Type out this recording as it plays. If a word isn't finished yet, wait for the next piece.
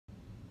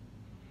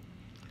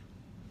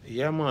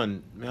Yeah,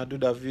 man. I do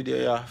that video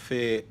here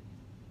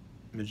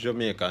for me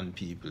Jamaican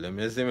people.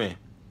 You see me?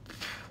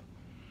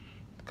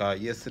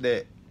 Because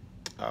yesterday,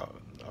 uh,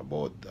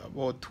 about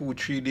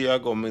 2-3 days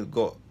ago, me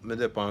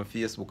up on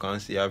Facebook and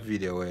see a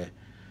video where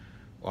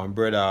one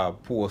brother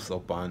post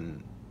up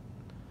and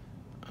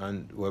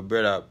one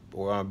brother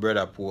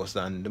post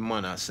and the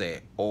man I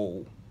say,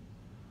 oh,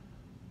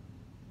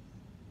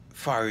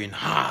 foreign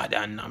hard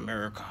and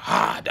America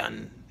hard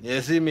and you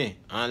see me?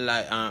 And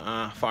like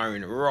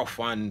foreign rough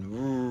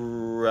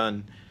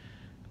and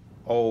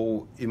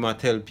oh, he might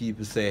tell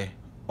people say,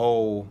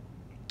 oh,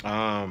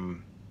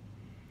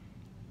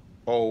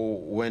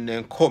 when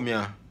they come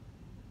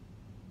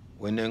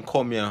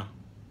here,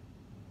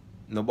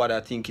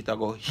 nobody think it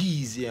go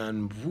easy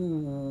and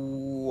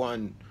woo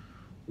and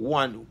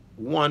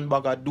one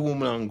bag of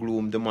doom and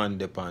gloom the man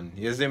depend.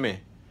 You see me?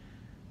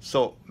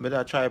 So me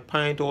da try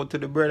point out to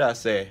the brother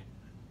say,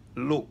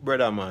 look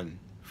brother man,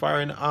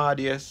 foreign hard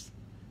yes,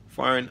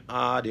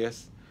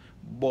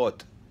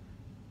 but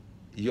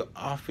you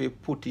have to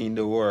put in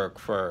the work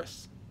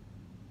first.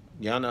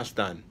 You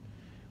understand?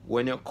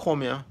 When you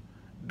come here,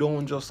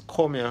 don't just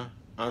come here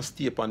and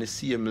stay upon the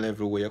same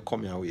level where you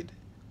come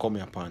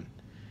here upon.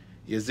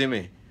 You see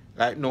me?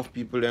 Like enough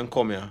people then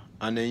come here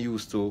and they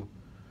used to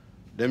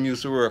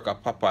work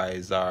at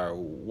Popeyes or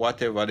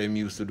whatever them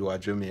used to do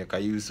at Jamaica.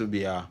 You used to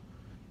be a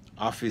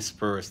office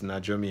person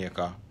at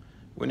Jamaica.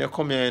 When you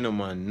come here, you know,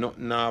 man,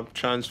 nothing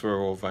transfer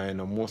over, you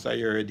know, most of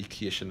your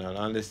educational,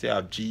 unless you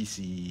have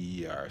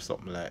GCE or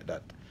something like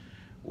that,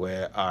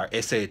 where or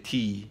SAT,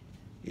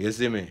 you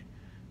see me?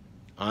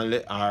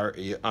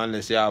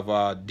 Unless you have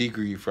a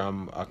degree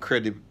from a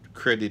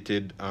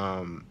credited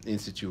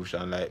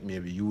institution like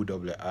maybe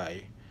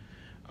UWI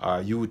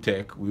or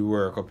UTech, we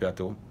work up here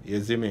too.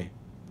 You see me?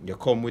 You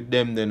come with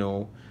them, they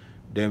know.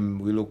 Them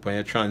we look on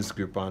your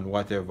transcript and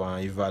whatever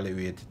and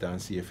evaluate it and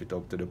see if it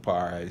up to the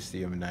par. I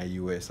see them in the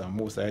US and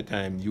most of the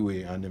time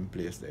UA and them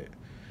place there.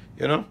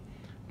 You know?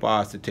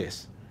 Pass the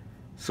test.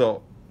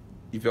 So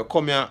if you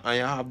come here and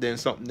you have then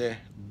something there,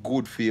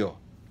 good for you.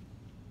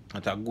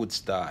 That's a good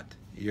start.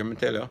 You hear me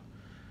tell you?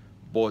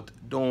 But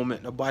don't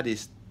make nobody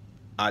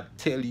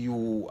tell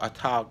you,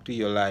 talk to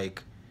you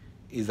like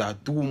it's a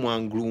doom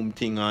and gloom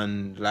thing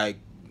and like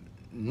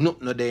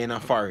nothing there in a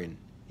foreign.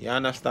 You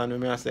understand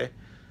what I say?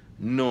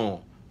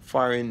 No.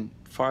 Foreign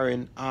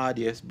hard,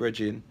 yes,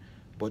 brethren.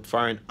 But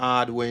foreign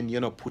hard when you're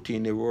not putting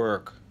in the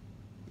work.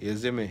 You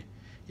see me?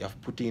 You have to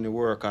put in the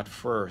work at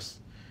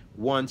first.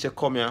 Once you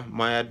come here,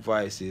 my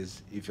advice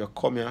is, if you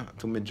come here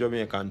to me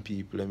Jamaican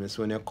people, I mean,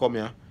 so when you come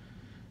here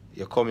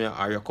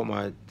or you come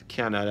to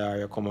Canada or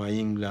you come to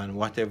England,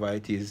 whatever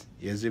it is,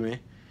 you see me?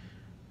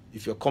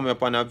 If you come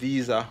up on a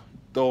visa,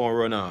 don't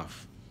run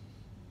off.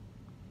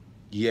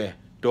 Yeah,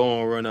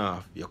 don't run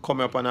off. You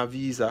come up on a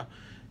visa,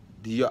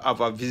 you have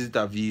a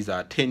visitor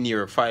visa,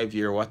 10-year,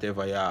 5-year,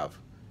 whatever you have.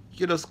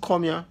 You just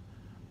come here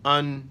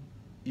and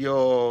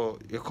you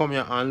come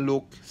here and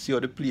look, see how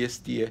the place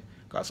stay.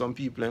 Because some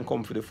people then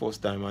come for the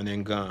first time and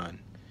then gone.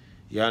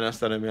 You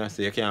understand what I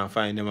say? You can't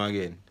find them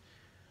again.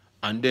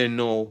 And then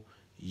now,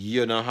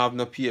 you don't have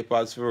no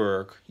papers for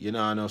work, you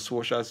don't have no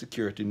social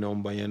security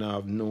number, you don't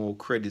have no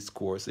credit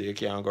score, so you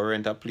can't go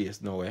rent a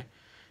place nowhere.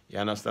 You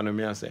understand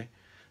what I say?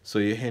 So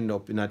you end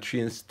up in a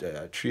train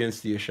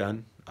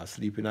station,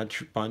 asleep in a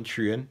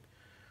train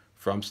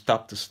from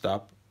stop to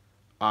stop.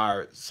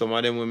 Or some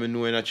of them women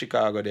know in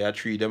Chicago, they are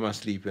three them are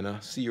sleeping. A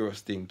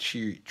serious thing,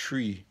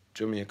 three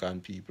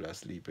Jamaican people are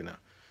sleeping.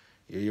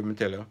 You hear me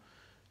tell you?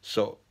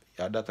 So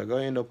yeah, that's going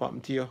to end up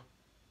happening to you.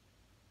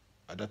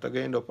 That's going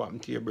to end up happening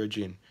to you,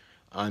 brethren.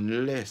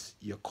 Unless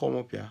you come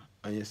up here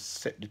and you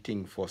set the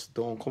thing first.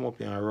 Don't come up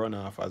here and run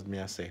off, as me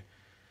I say.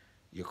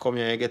 You come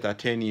here and you get a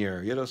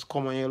 10-year. You just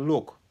come and you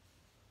look.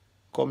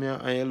 Come here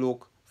and you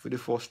look for the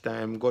first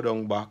time, go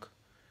down back.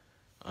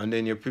 And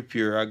then you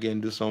prepare again,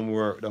 do some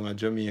work down at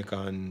Jamaica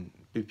and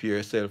prepare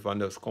yourself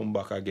and just come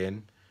back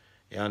again.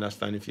 You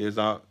understand? If you're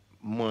a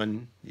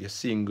man, you're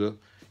single,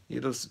 you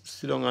just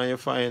sit down and you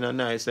find a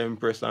nice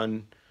empress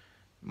and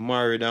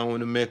marry and want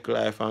to make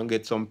life and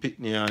get some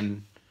picnic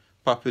and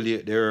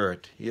populate the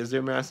earth. You see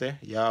me I say?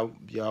 You're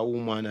a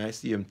woman, I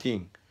see him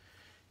thing.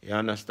 You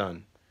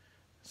understand?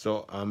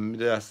 So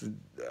that's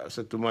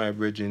said to my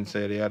brethren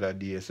say the other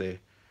day, say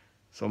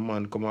some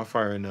man come a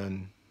foreign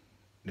and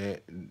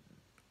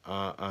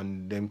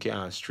them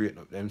can't straighten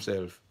up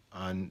themselves,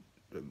 and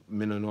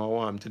me no know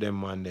what to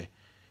them man there.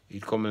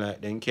 It come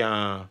like them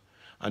can't,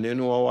 and you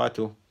know what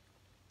to.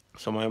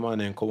 Some of my man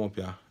then come up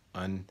here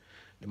and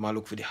they might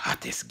look for the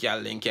hottest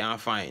girl they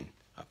can't find.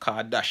 A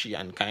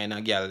Kardashian kind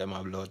of girl them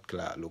a blood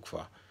clot look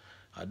for.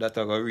 And that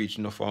I go reach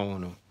enough for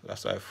one.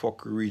 That's why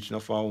fuck reach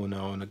enough for one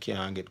and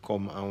can't get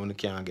come and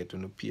can't get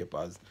on the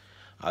papers.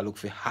 I look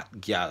for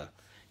hot girl.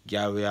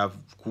 Girl we have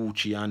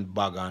Gucci and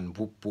bag and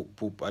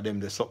poop and them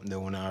there's something they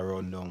wanna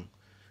run down.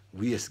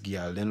 Waist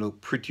girl, they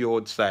look pretty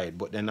outside,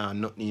 but they not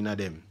nothing in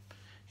them.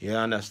 You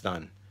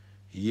understand?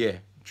 Yeah.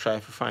 Try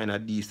to find a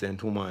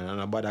decent woman and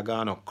nobody go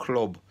on a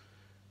club.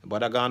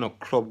 Nobody go on a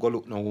club go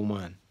look no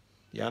woman.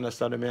 You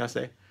understand what I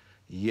say?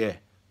 Yeah.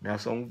 Me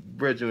have some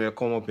brethren will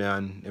come up here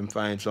and them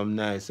find some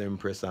nice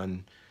empress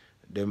and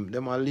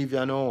them a live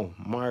here now,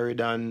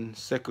 married and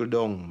settled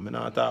down. Me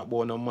not talk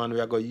about no man we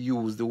are going to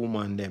use the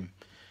woman them.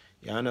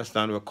 You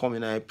understand? We come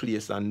in a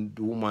place and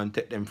the woman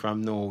take them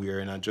from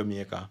nowhere in a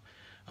Jamaica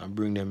and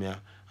bring them here.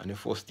 And the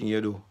first thing you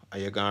do, are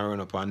you going to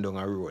run up and down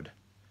a road.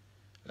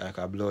 Like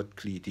a blood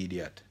cleat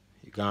idiot.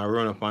 You going to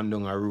run up and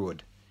down a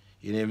road.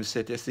 You never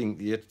set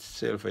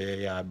yourself for your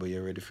yard, but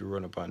you're ready to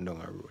run up and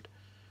down a road.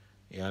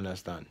 You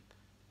understand?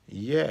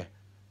 Yeah.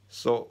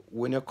 So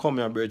when you come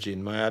here, Bridget,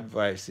 my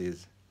advice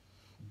is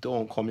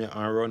don't come here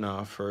and run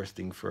off first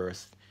thing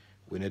first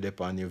when you're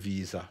on your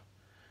visa.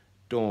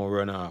 Don't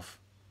run off.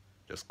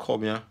 Just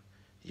come here,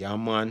 you're a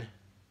man.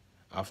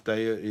 After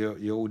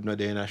you would not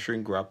there in a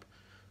shrink wrap,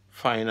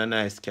 find a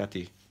nice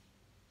catty.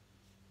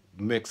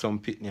 Make some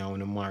pitney when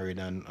you're married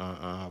and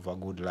have a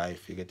good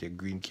life. You get a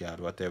green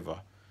card,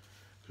 whatever.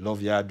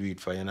 Love you, do it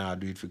for you, now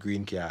do it for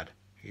green card.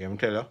 You hear me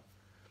tell you?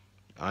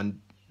 And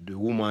the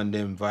woman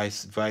them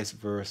vice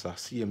versa,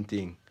 same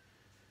thing.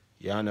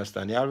 You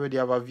understand? You already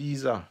have a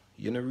visa.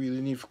 You don't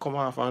really need to come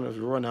off and just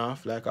run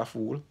off like a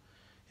fool.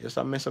 You just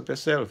mess up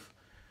yourself.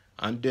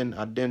 And then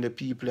the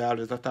people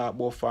always talk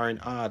about foreign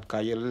hard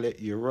because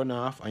you run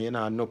off and you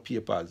don't have no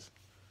papers.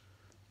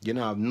 You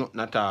don't have nothing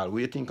at all. What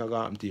do you think is going to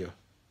happen to you?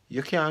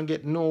 You can't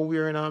get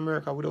nowhere in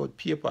America without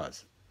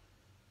papers.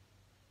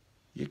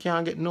 You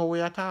can't get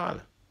nowhere at all.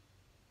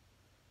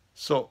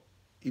 So,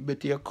 you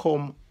better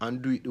come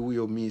and do it the way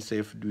you me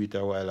say do it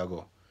a while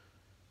ago.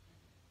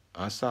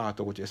 And sort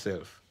out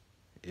yourself.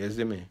 You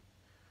see me?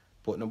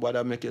 But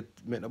nobody make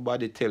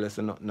nobody tell us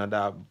nothing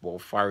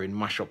about foreign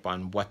mash up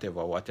and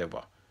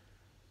whatever.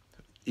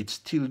 It's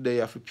still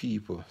there for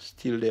people.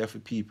 Still there for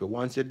people.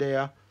 Once you're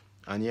there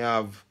and you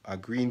have a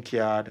green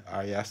card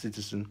or you're a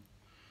citizen,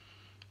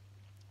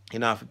 you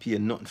don't have to pay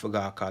nothing for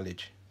go to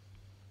college.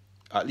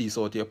 At least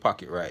out of your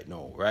pocket right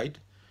now, right?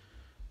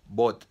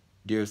 But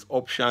there's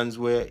options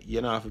where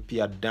you don't have to pay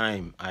a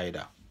dime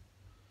either.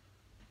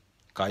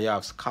 Because you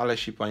have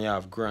scholarship and you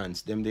have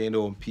grants. Them they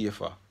don't pay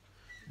for.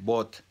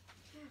 But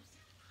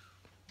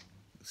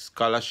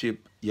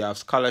scholarship, you have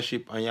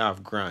scholarship and you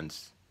have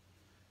grants.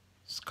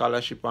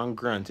 Scholarship and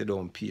grant you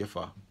don't pay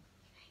for.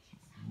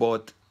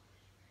 But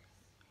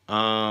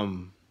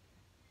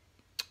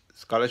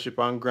scholarship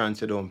and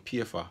grants you don't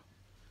pay for.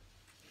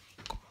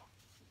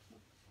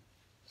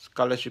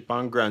 Scholarship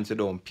and grants you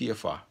don't pay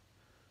for.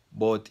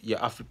 But you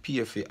have to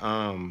pay for you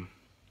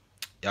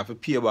have to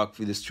pay back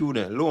for the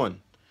student loan.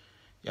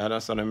 You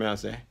understand what I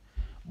say?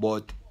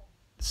 But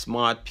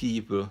smart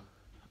people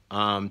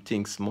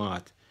think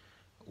smart.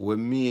 What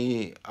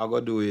me I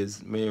gotta do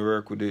is me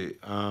work with the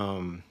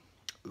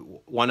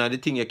one of the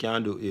things you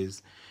can do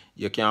is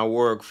you can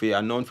work for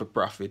a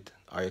non-for-profit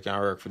or you can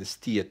work for the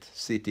state,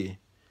 city,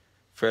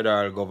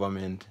 federal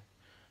government,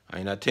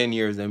 and in 10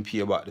 years then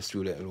pay back the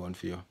student loan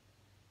for you.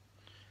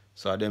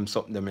 So them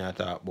something them I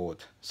talk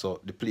about.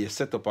 So the place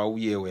set up a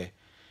way where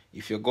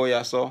if you go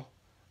here so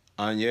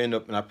and you end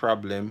up in a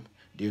problem,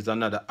 there's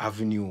another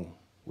avenue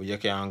where you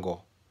can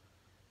go.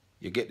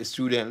 You get the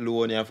student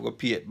loan, you have to go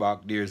pay it back.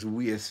 There's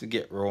ways to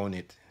get around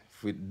it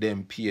for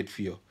them paid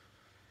for you.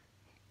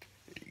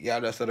 Yeah,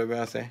 that's what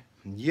I'm saying.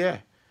 Yeah.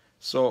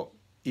 So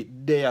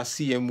it there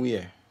same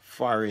way.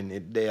 Foreign,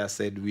 it there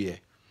said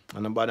way.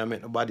 And nobody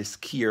make nobody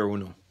scare you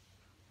know.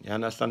 You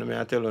understand me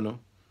I tell you no?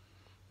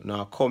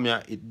 Now come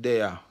here, it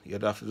there. You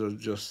have to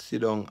just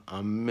sit down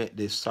and make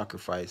the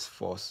sacrifice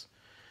first.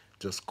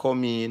 Just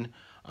come in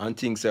and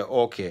think say,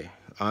 okay.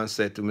 And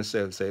say to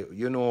myself, say,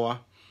 you know what?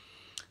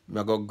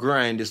 I'm going to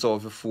grind this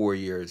out for 4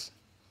 years.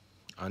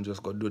 And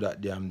just go do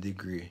that damn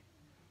degree.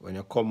 When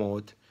you come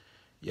out,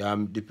 yeah,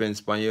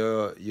 depends on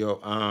your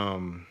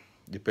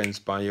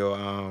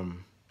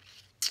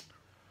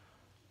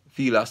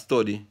field of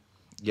study.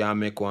 You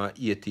make one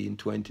 $18,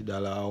 $20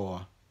 an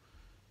hour,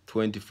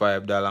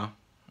 $25.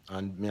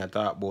 And me I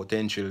talk about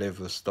entry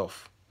level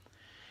stuff.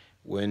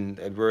 When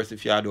adverse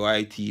if you do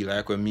IT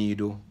like what me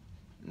do,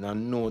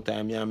 in no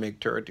time you make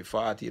 $30,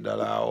 $40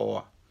 an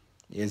hour.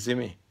 You see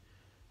me?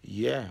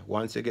 Yeah,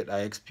 once you get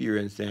that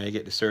experience then you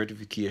get the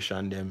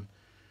certification then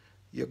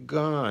you're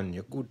gone.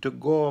 You're good to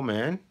go,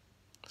 man.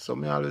 So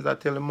me always I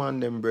tell the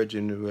man them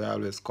brethren we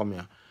always come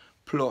here.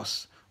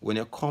 Plus, when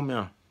you come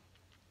here,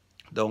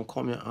 don't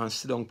come here and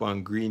sit down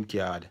on green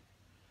card.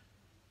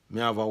 Me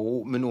know a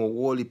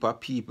whole heap of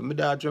people. Me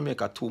da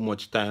Jamaica too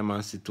much time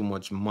and see too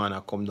much man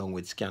a come down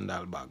with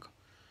scandal bag.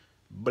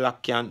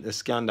 Black the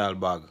scandal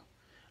bag.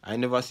 I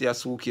never see a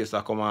suitcase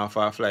that come off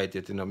a flight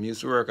yet. You know, me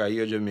used to work at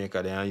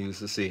Jamaica there and used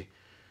to say,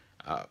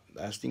 I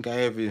think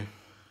every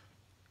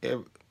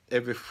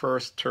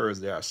first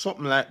Thursday or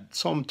something like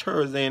some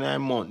Thursday in a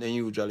month they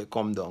usually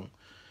come down.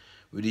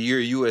 With the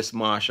US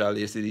Marshal,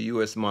 you see the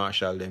US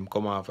Marshal them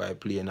come off a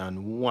plane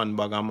and one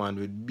bag of man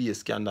with be a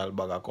scandal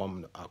bag a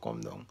come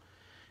down.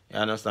 You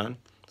understand?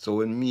 So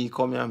when me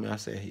come here, I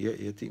say,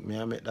 you think me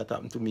I make that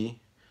happen to me?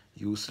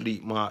 You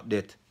sleep mark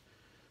death.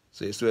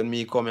 So it's when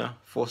me come here,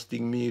 first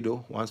thing me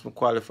do, once I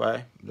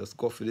qualify, just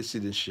go for the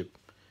citizenship.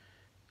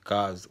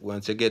 Cause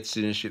once you get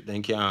citizenship,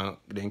 then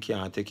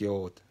can't take you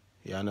out.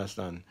 You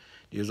understand?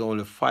 There's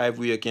only 5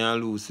 ways you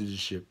can lose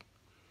citizenship.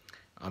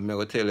 I'm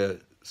gonna tell you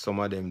some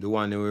of them, the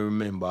one you will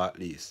remember at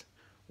least.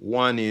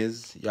 One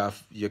is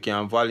you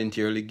can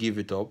voluntarily give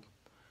it up.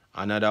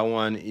 Another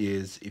one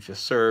is if you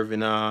serve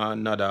in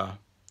another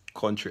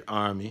country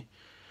army.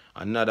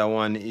 Another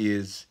one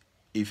is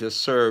if you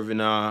serve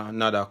in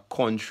another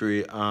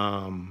country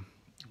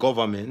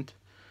government.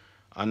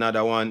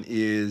 Another one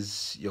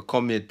is you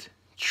commit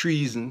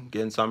treason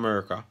against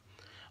America.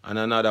 And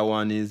another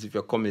one is if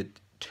you commit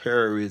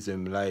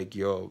terrorism, like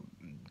you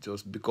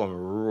just become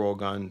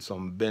rogue and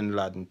some Bin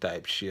Laden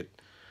type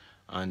shit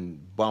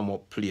and bomb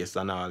up place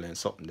and all and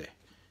something there.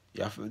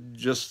 You have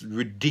just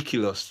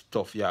ridiculous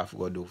stuff you have to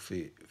go do for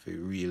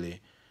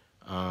really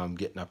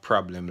getting a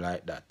problem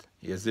like that.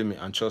 You see me?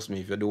 And trust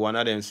me, if you do one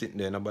of them sitting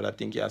there, nobody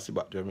think you see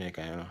about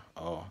Jamaica, you know.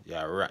 Oh,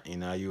 you're rat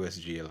in a US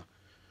jail.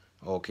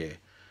 Okay.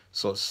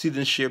 So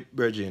citizenship,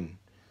 brethren,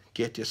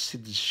 get your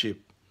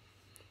citizenship.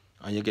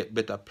 And you get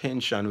better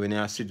pension when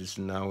you're a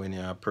citizen than when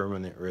you're a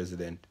permanent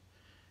resident.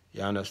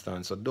 You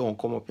understand? So don't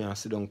come up here and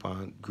sit down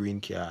on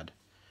green card.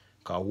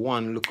 Because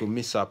one little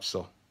mishap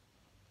so,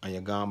 and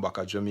you're going back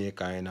to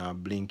Jamaica and a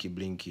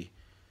blinky.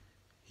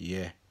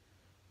 Yeah.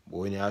 But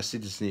when you're a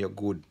citizen, you're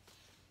good.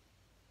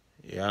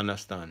 You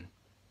understand?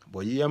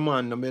 But yeah,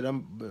 man, no matter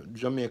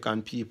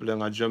Jamaican people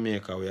in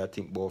Jamaica where I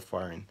think about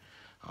foreign.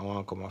 I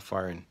want to come a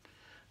foreign.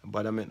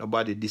 But I make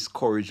nobody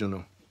discourage, you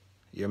know.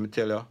 You hear me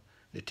tell you?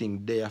 The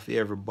thing there for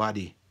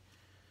everybody.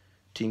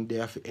 Thing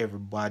there for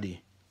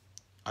everybody.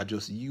 I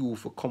just you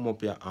for come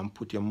up here and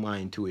put your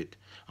mind to it.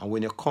 And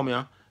when you come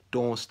here,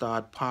 don't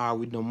start par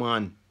with no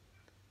man.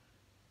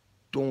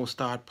 Don't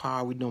start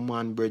par with no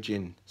man,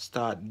 brethren.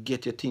 Start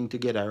get your thing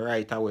together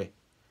right away.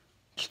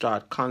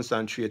 Start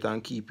concentrate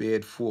and keep your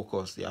head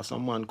focused. There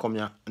some man come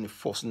here and the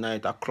first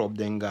night a club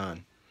then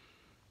gone.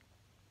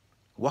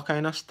 What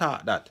kind of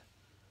start that?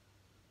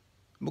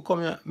 I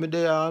come here, me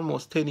there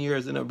almost 10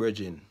 years, you know,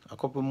 brethren. A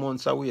couple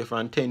months away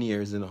from 10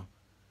 years, you know.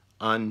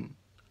 And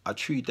a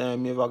 3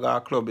 times me ever got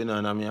a club, you know,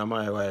 and me and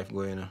my wife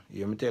go, you know. You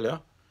hear me tell you?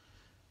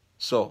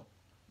 So,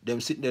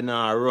 them sit there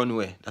now a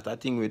runway. That a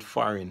thing with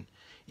foreign.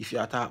 If you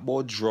talk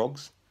about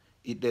drugs,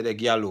 it there the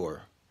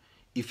galore.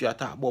 If you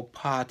talk about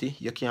party,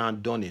 you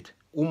can't done it.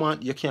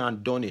 Woman, you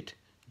can't done it.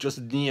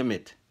 Just name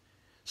it.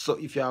 So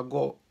if you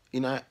go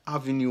in an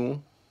avenue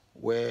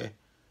where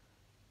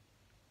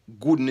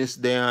goodness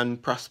there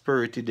and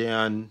prosperity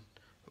there and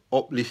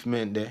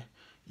upliftment there,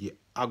 you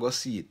are go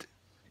see it.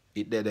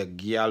 It there the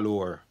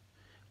galore.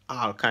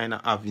 All kind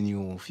of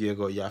avenue. If you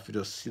go, you have to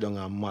just sit down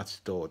and match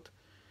it out.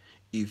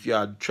 If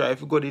you try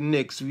to go the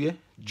next way,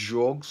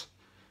 drugs,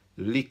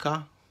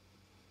 liquor,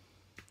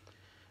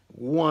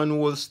 one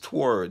was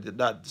toward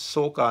that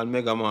so-called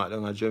mega mart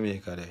in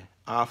Jamaica there.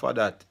 After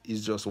that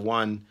is just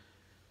one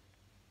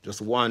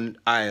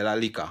aisle of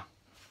liquor.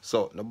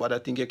 So nobody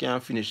think you can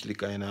finish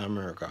liquor in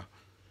America.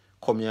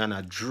 Come here and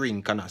a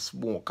drink and a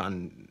smoke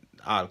and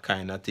all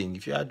kind of thing.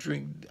 If you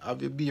drink,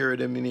 have your beer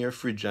them in your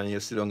fridge and you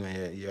sit down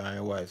and you and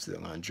your wife sit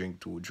down and drink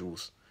 2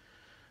 juice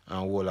and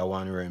whole of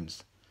 1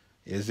 Rems.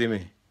 You see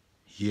me?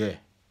 Yeah.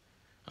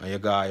 And you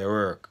go to your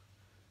work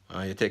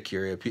and you take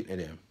care of your picnic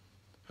them.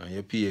 And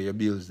you pay your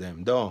bills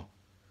them. Don't.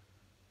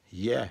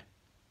 Yeah.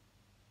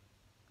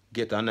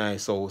 Get a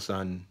nice house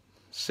and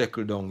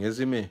settle down. You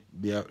see me?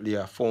 Lay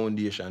a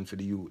foundation for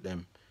the youth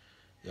them.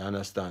 You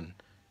understand?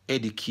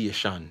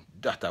 Education.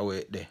 That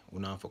away there.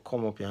 We have to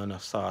come up here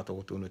and sort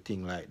out on a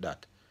thing like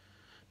that.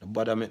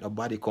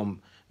 Nobody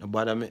come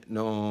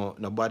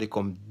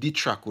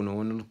detract you know.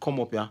 When you come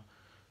up here,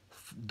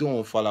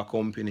 don't follow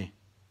company.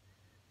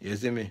 You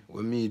see me?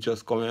 When me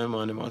just come here,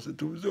 man, the man say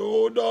to me,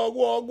 oh dog,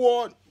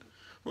 go on.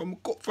 When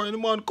I find the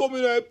man come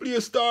in and play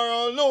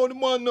star, no the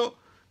man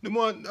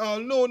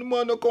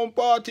no come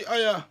party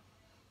higher.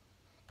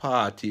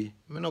 Party?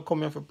 I no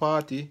come here for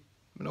party.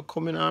 I no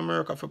come in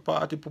America for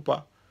party,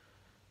 papa.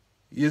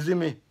 You see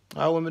me?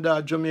 I when me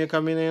that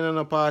Jamaica, me ain't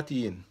no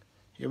partying.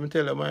 You me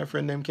tell you, my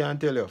friend them can't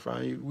tell you.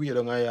 From way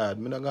down a yard,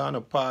 me not go on a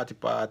party.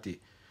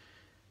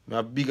 Me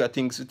have bigger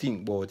things to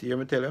think about. You hear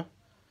me tell you?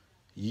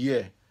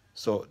 Yeah.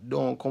 So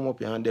don't come up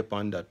here and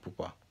depend that,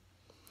 papa.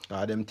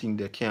 Cause them think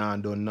they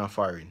can't done no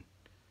foreign.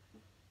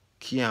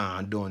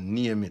 Can't done,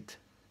 name it.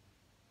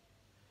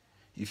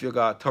 If you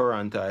got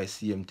Toronto, I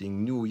see same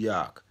thing. New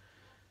York.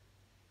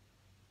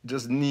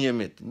 Just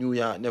name it. New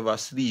York never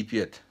sleep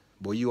yet.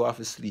 But you have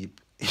to sleep.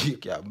 You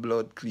can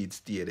blood clean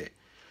stay there.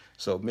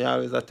 So me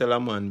always tell a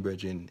man,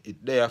 brethren,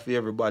 it there for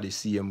everybody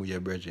see him with your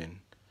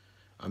brethren.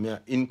 And me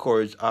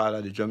encourage all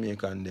of the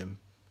Jamaican them.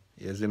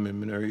 You see me,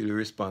 not really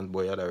respond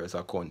by other rest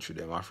of country,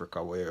 them,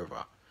 Africa,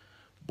 wherever.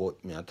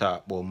 But me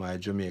talk about my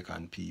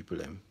Jamaican people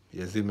them.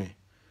 You see me?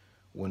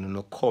 When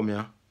you come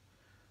here,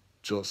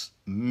 just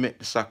make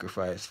the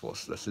sacrifice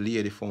first. Just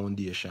lay the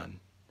foundation.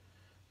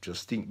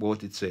 Just think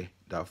about it, say,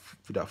 that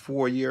for that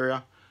 4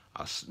 year,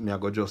 me I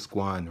go just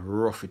go and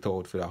rough it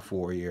out for that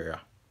 4 year.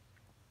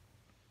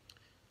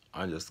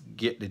 And just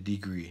get the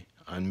degree.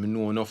 And me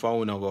know enough of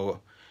you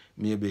go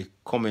maybe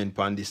comment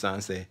on this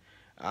and say,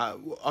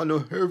 I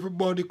know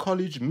everybody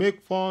college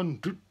make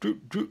fun.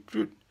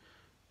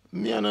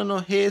 Me and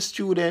no A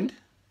student.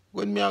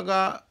 When me I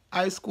got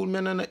high school, me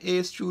and no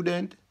A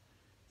student.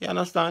 You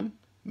understand?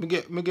 Me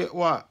get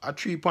what? A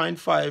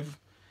 3.5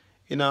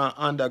 in a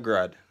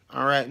undergrad.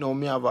 And right now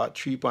me have a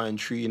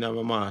 3.3 in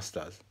a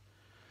master's.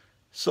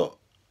 So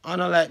I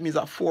don't like me is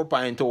a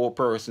 4.0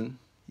 person.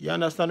 You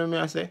understand what me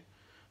I say?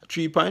 A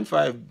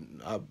 3.5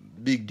 a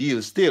big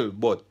deal still,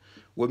 but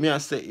what me I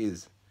say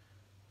is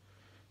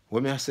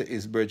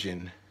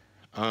Bridging,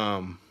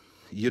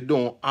 you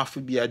don't have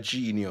to be a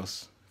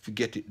genius to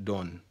get it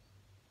done.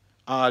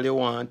 All you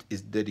want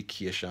is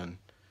dedication.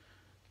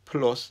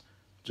 Plus,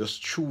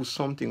 just choose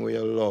something where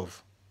you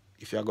love.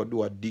 If you're going to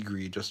do a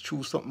degree, just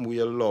choose something where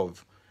you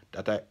love.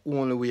 That I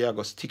only way you're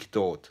going to stick it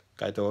out.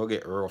 Because it will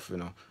get rough, you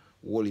know.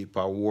 Whole heap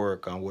of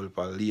work and whole heap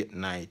of late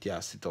night. You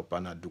sit up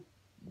and I do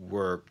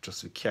work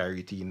just to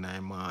carry it in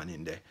the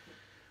morning there.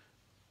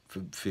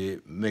 For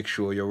make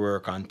sure you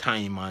work on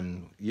time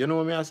and you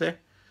know what I say?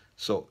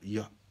 So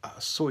you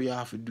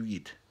have to do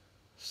it.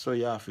 So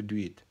you have to do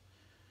it.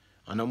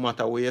 And no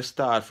matter where you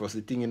start first,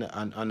 the thing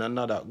and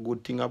another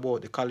good thing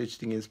about the college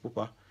thing is,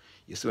 Papa,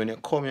 you see when you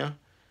come here,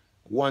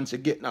 once you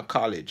get in a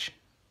college,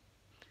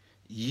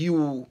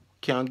 you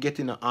can get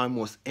in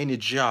almost any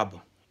job.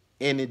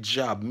 Any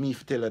job. Me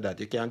tell you that.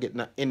 You can get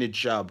in any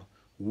job.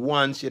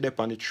 Once you're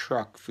on the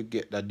track to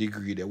get that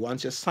degree there.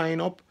 Once you sign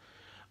up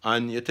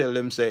and you tell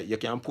them say you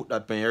can put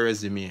that on your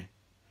resume.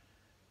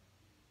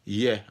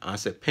 Yeah, and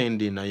say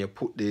pending and you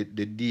put the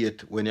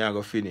date when you're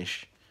going to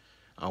finish.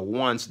 And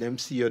once them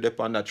see you up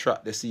on the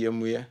track the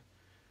same way,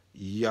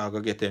 you're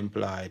going to get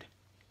employed.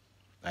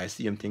 I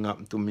see same thing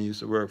happen to me. I used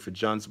to work for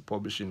Johnson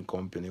Publishing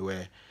Company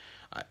where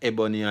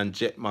Ebony and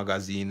Jet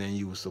magazine and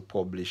used to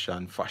publish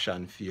and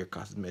fashion fair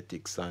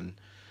cosmetics and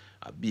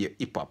be a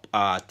hip hop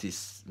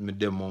artist, me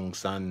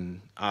demonks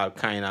and all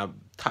kind of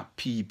top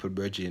people,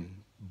 Virgin.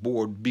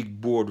 Big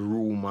board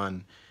room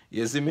and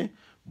you see me?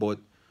 But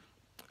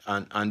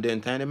and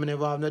then time them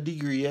never have no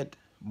degree yet,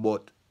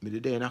 but me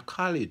did in a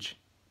college.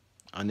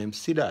 And them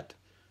see that.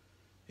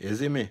 You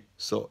see me?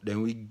 So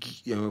then we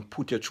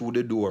put you through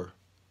the door.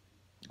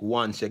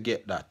 Once you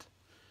get that,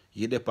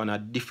 you're on a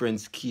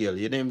different scale.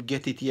 You didn't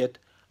get it yet,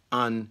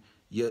 and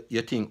you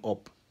think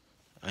up,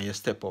 and you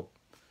step up.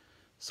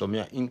 So me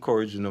I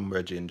encourage you,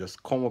 Bridging,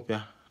 just come up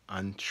here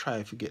and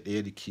try to get the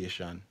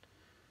education.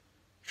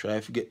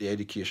 Try to get the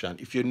education.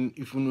 If you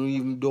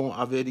even don't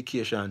have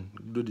education,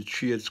 do the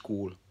trade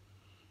school.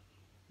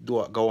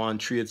 Go on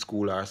trade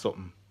school or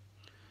something.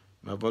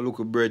 I have a look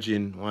at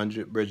Bridging, one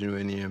Bridging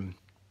when named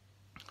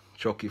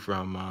Chucky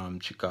from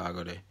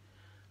Chicago there.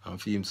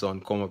 And for him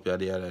son come up here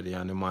the other day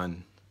and the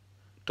man,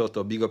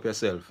 Toto, big up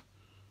yourself.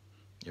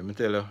 Let me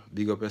tell you,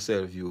 big up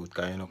yourself, you.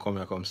 Because you know, come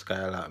here, come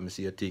skylark, me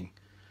see your thing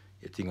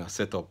are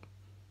set up.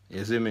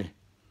 You see me?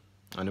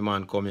 And the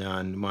man come here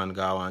and the man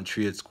go on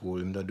trade school.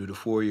 Him don't do the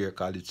 4-year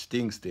college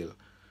thing still.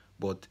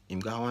 But him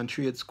go on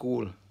trade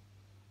school.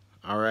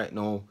 Alright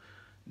now,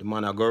 the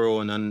man I go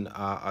around and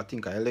I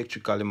think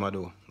electrical him a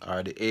do,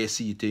 or the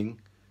AC thing.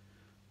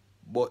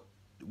 But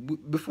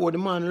before the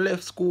man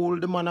left school,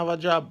 the man have a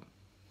job.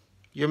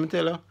 You hear me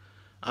tell you?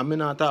 I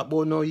mean I talk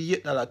about no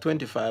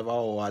 $8.25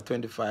 hour or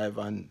 25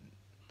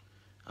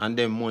 and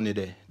them money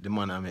there the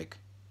man I make.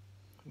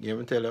 You hear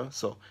me tell you?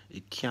 So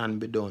it can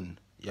be done.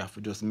 You have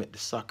to just make the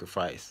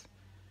sacrifice.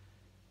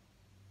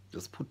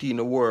 Just put in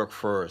the work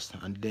first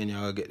and then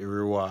you'll get the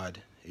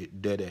reward.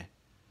 It dead.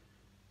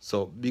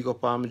 So big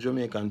up on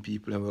Jamaican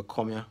people and will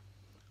come here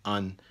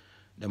and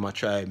them a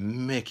try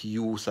make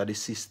use of the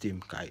system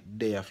because it's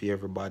there for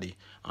everybody.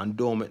 And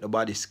don't make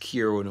nobody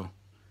scare you know.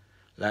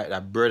 Like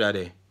that brother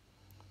there.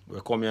 We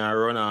come here and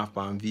run off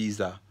on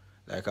visa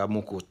like a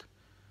mukut.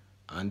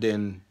 And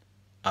then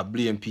I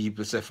blame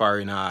people say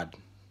foreign hard.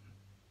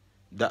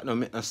 That don't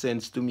make no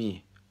sense to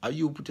me. Are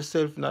you put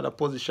yourself in another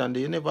position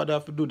there? You never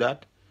have to do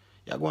that.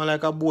 You're going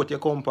like a boat you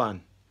come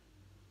on.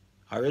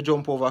 Or you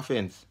jump over a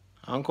fence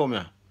and come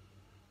here.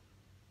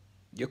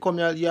 You come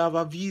here, you have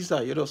a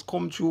visa, you just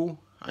come through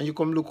and you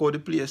come look how the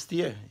place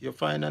there. You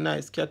find a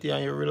nice catty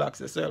and you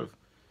relax yourself.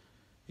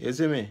 You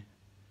see me?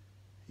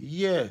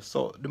 Yeah,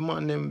 so the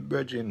man them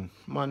Bridging,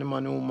 man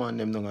woman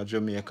them down at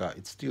Jamaica,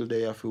 it's still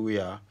there for we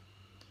are.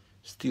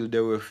 Still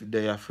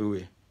there for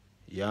we.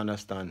 You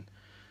understand?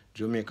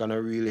 Jamaica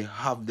don't really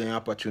have the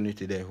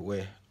opportunity there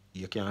where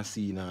you can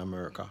see in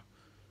America.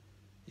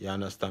 You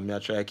understand? Me I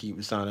try to keep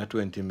this on at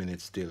 20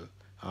 minutes still.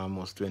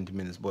 Almost 20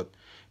 minutes. But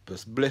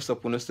just bless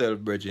up on yourself,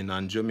 Bridging,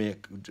 and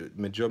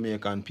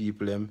Jamaican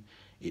people them,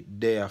 it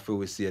there for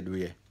we say the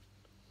way.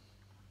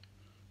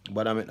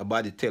 But I mean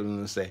nobody telling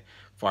you say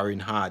foreign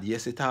hard.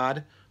 Yes it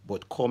hard,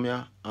 but come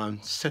here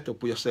and set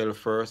up yourself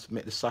first,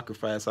 make the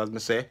sacrifice as me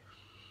say.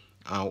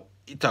 And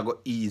it'll go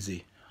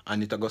easy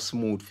and it'll go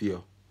smooth for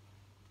you.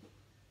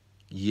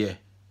 Yeah,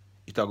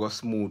 it'll go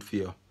smooth for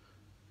you.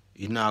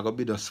 It's not gonna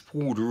be the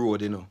smooth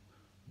road, you know.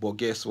 But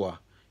guess what?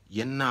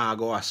 You're not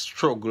gonna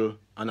struggle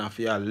and have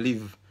to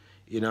live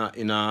in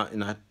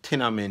a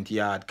tenement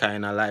yard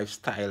kind of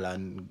lifestyle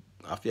and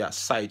have a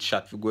side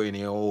shot for going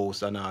in your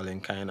house and all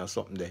and kind of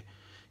something there.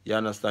 You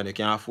understand? You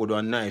can afford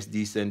a nice,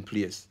 decent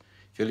place.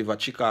 If you live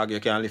at Chicago, you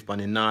can live on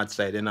the north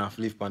side, then have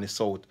to live on the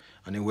south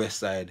and the west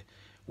side,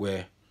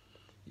 where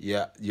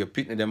you're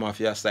picking them off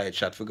your side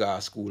shot for go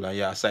to school and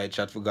your side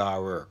shot for go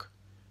to work.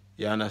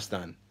 You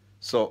understand?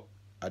 So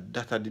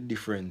that are the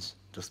difference.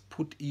 Just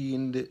put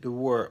in the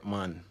work,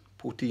 man.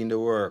 Put in the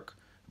work.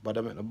 But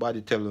I make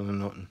nobody tell you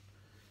nothing.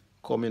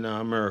 Come in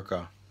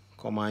America,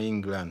 come in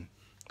England.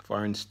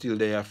 Foreign still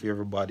there for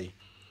everybody.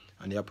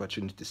 And the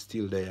opportunity is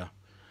still there.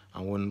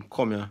 And when you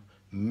come here,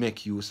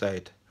 make use of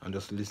it. And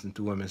just listen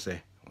to what I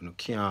say. You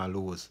can't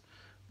lose.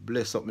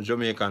 Bless up my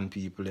Jamaican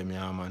people,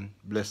 man.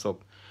 Bless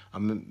up.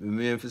 And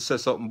me if you say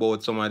something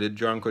about some of the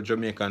drunk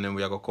Jamaican, then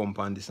we are going to come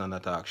on this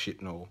and talk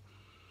shit now.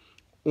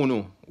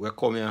 We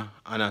come here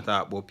and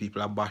talk about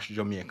people that bash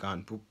Jamaica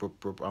and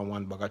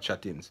one bag of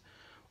chattings.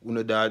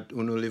 Live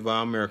in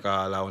America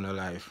all our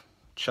life.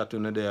 Chat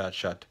there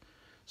chat.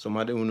 Some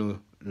of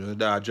them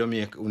that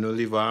Jamaica,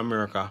 live in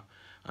America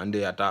and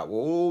they talk,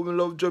 oh, we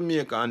love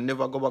Jamaica and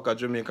never go back to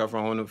Jamaica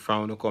from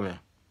come here.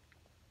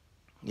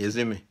 You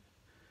see me?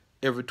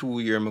 Every 2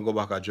 years I go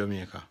back to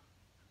Jamaica.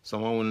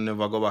 Someone will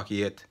never go back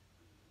yet.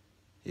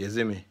 You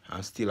see me?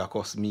 And still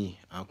across me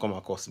and come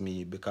across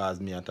me because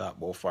me I talk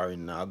about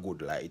foreign in a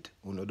good light.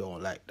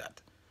 Don't like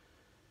that.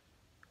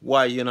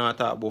 Why you not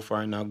talk about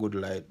foreign in a good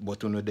light but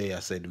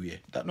there said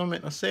way? That don't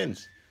make no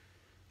sense.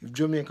 If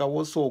Jamaica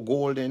was so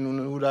golden,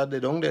 you would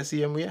have done the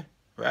same way,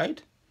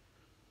 right?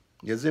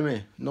 You see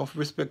me? Enough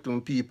respect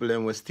to people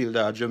and we still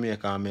there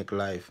Jamaica and make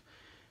life.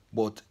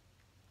 But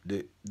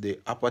the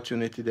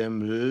opportunity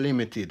them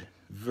limited,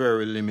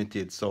 very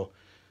limited. So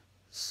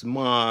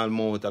small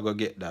amount I go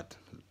get that.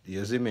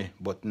 You see me?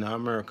 But in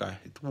America,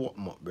 it won't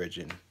up,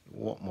 brethren. It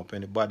won't up.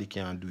 Anybody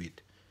can do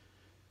it.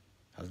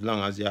 As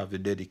long as you have the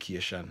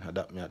dedication,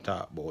 that me I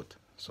talk about.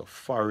 So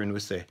foreign we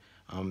say,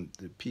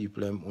 the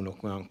people who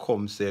can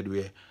come said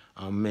way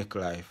and make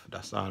life.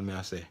 That's all me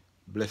I say.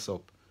 Bless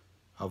up.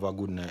 Have a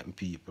good night,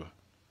 people.